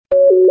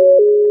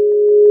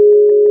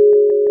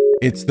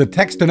It's the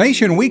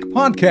Techstination Week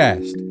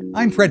podcast.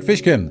 I'm Fred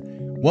Fishkin.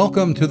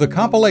 Welcome to the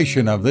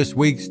compilation of this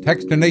week's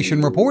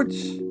Techstination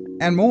reports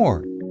and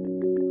more.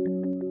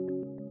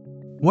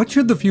 What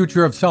should the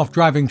future of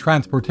self-driving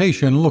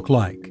transportation look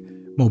like?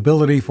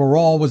 Mobility for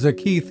all was a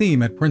key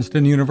theme at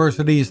Princeton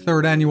University's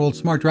third annual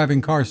Smart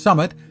Driving Car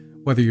Summit.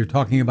 Whether you're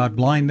talking about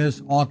blindness,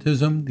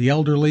 autism, the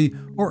elderly,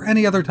 or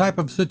any other type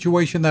of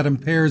situation that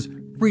impairs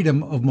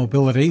freedom of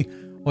mobility,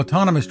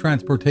 autonomous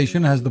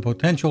transportation has the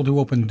potential to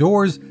open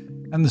doors,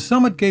 and the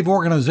summit gave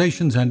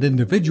organizations and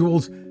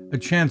individuals a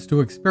chance to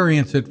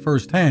experience it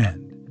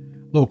firsthand.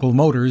 Local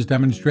Motors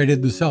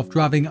demonstrated the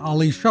self-driving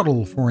Ollie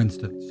shuttle, for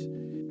instance.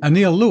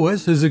 Anil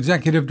Lewis is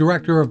Executive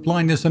Director of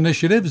Blindness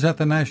Initiatives at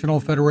the National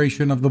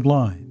Federation of the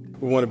Blind.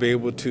 We want to be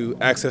able to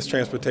access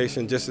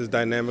transportation just as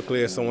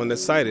dynamically as someone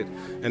that's sighted,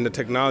 and the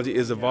technology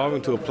is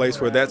evolving to a place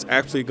where that's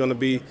actually going to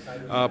be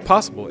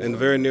possible in the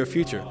very near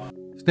future.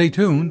 Stay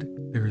tuned,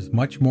 there's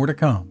much more to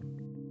come.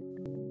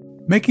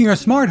 Making a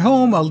smart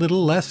home a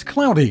little less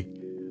cloudy.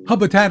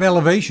 Hubitat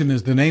Elevation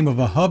is the name of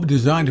a hub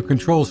designed to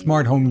control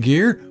smart home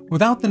gear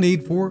without the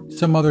need for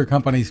some other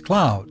company's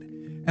cloud.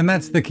 And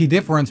that's the key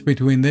difference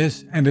between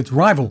this and its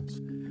rivals.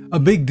 A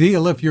big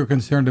deal if you're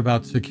concerned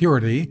about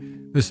security.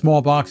 The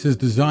small box is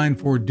designed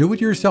for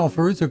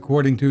do-it-yourselfers,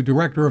 according to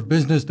Director of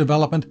Business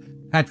Development,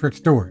 Patrick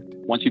Stewart.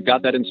 Once you've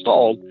got that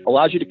installed,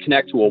 allows you to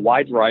connect to a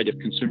wide variety of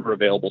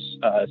consumer-available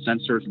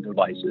sensors and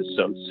devices.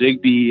 So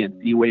Zigbee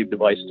and D-Wave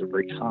devices are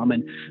very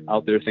common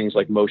out there. Things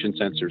like motion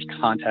sensors,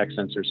 contact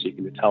sensors, so you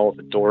can tell if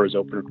a door is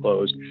open or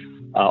closed,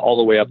 all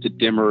the way up to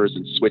dimmers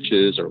and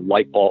switches or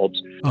light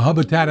bulbs. A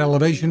Hubitat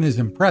Elevation is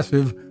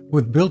impressive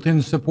with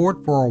built-in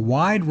support for a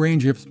wide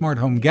range of smart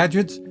home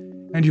gadgets,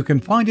 and you can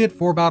find it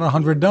for about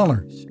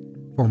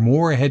 $100. For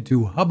more, head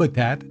to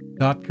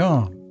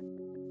Hubitat.com.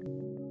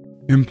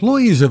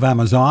 Employees of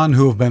Amazon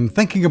who have been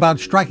thinking about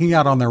striking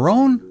out on their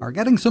own are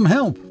getting some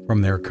help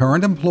from their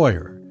current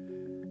employer.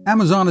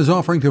 Amazon is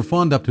offering to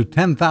fund up to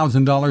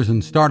 $10,000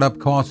 in startup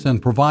costs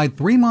and provide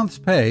 3 months'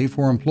 pay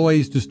for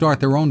employees to start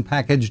their own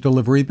package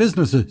delivery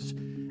businesses.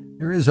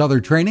 There is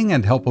other training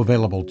and help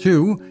available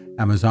too.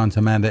 Amazon's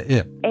Amanda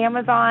Ip.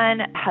 Amazon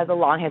has a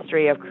long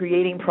history of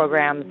creating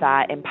programs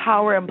that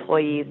empower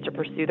employees to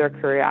pursue their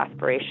career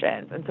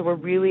aspirations. And so we're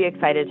really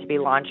excited to be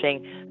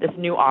launching this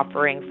new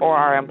offering for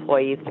our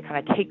employees to kind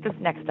of take this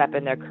next step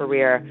in their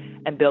career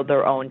and build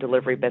their own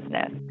delivery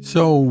business.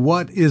 So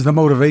what is the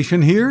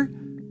motivation here?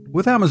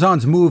 With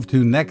Amazon's move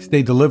to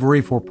next-day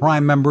delivery for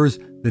Prime members,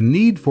 the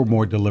need for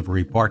more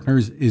delivery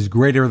partners is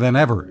greater than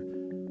ever.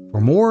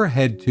 For more,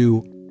 head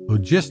to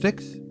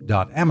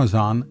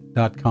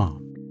logistics.amazon.com.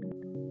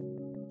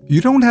 You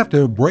don't have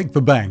to break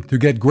the bank to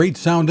get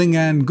great-sounding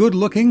and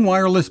good-looking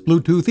wireless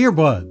Bluetooth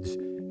earbuds.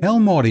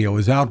 Helm Audio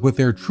is out with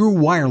their true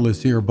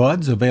wireless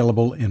earbuds,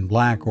 available in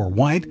black or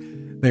white.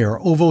 They are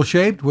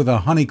oval-shaped with a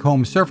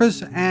honeycomb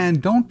surface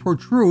and don't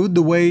protrude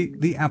the way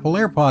the Apple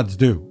AirPods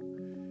do.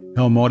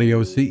 Helm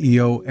Audio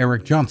CEO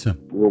Eric Johnson.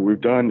 What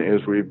we've done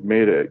is we've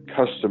made a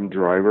custom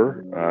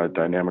driver,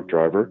 dynamic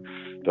driver,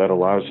 that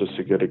allows us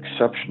to get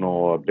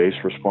exceptional bass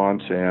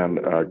response and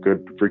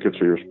good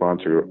frequency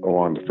response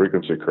along the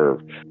frequency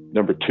curve.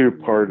 Number two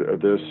part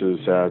of this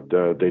is that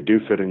they do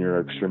fit in here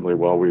extremely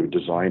well. We've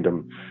designed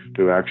them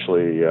to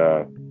actually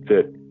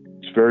fit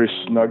very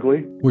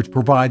snugly, which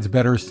provides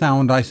better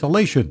sound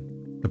isolation.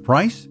 The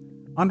price?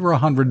 Under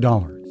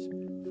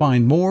 $100.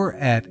 Find more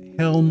at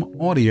Helm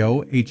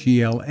Audio,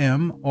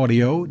 HELM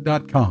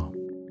audio.com.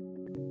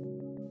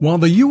 While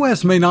the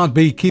U.S. may not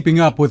be keeping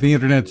up with the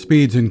internet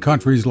speeds in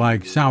countries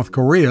like South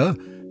Korea,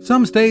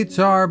 some states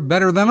are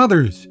better than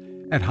others.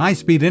 At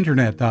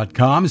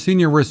HighSpeedInternet.com,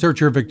 senior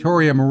researcher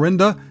Victoria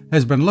Morinda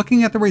has been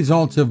looking at the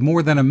results of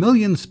more than 1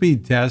 million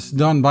speed tests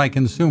done by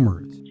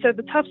consumers. So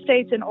the top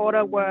states in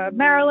order were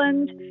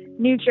Maryland,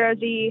 New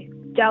Jersey,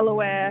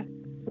 Delaware,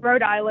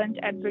 Rhode Island,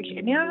 and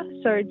Virginia.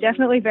 So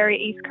definitely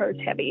very East Coast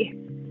heavy.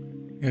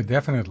 Yeah,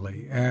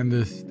 definitely. And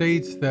the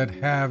states that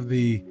have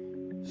the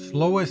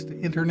slowest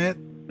internet?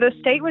 The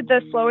state with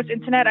the slowest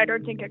internet, I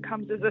don't think it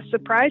comes as a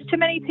surprise to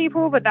many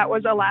people, but that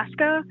was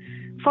Alaska,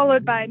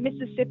 followed by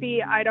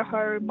Mississippi,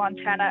 Idaho,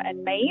 Montana,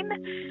 and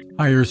Maine.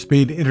 Higher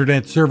speed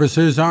internet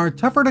services are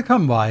tougher to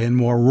come by in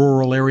more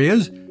rural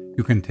areas.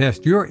 You can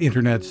test your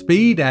internet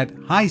speed at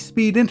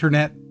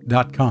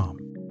highspeedinternet.com.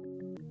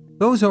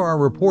 Those are our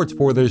reports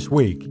for this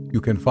week.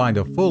 You can find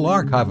a full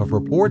archive of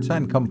reports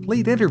and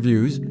complete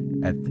interviews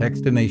at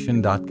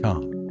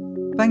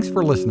Techstination.com. Thanks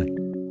for listening.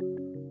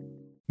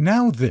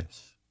 Now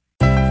this.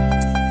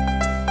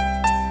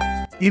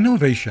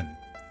 Innovation.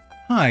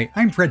 Hi,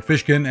 I'm Fred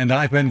Fishkin, and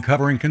I've been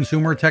covering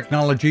consumer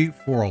technology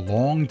for a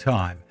long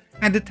time,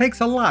 and it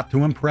takes a lot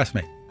to impress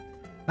me.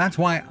 That's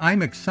why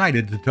I'm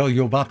excited to tell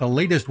you about the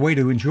latest way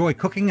to enjoy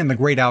cooking in the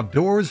great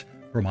outdoors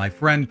from my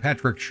friend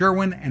Patrick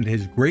Sherwin and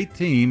his great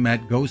team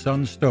at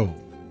GoSun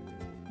Stove.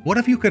 What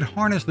if you could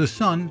harness the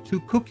sun to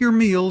cook your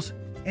meals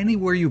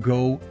anywhere you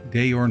go,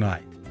 day or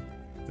night?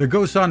 The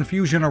GoSun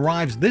Fusion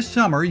arrives this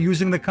summer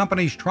using the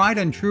company's tried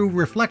and true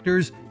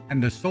reflectors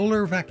and a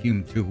solar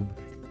vacuum tube.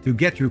 to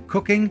get you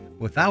cooking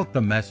without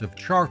the mess of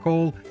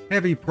charcoal,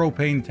 heavy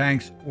propane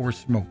tanks, or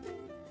smoke.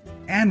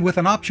 And with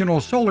an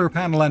optional solar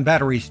panel and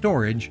battery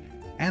storage,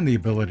 and the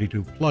ability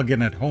to plug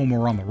in at home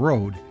or on the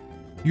road,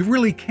 you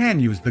really can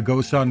use the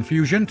GoSun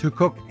Fusion to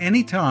cook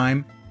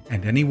anytime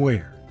and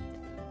anywhere.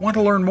 Want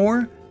to learn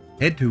more?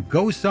 Head to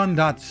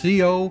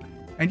gosun.co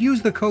and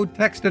use the code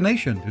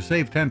TEXTINATION to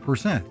save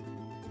 10%.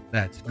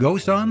 That's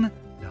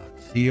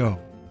gosun.co.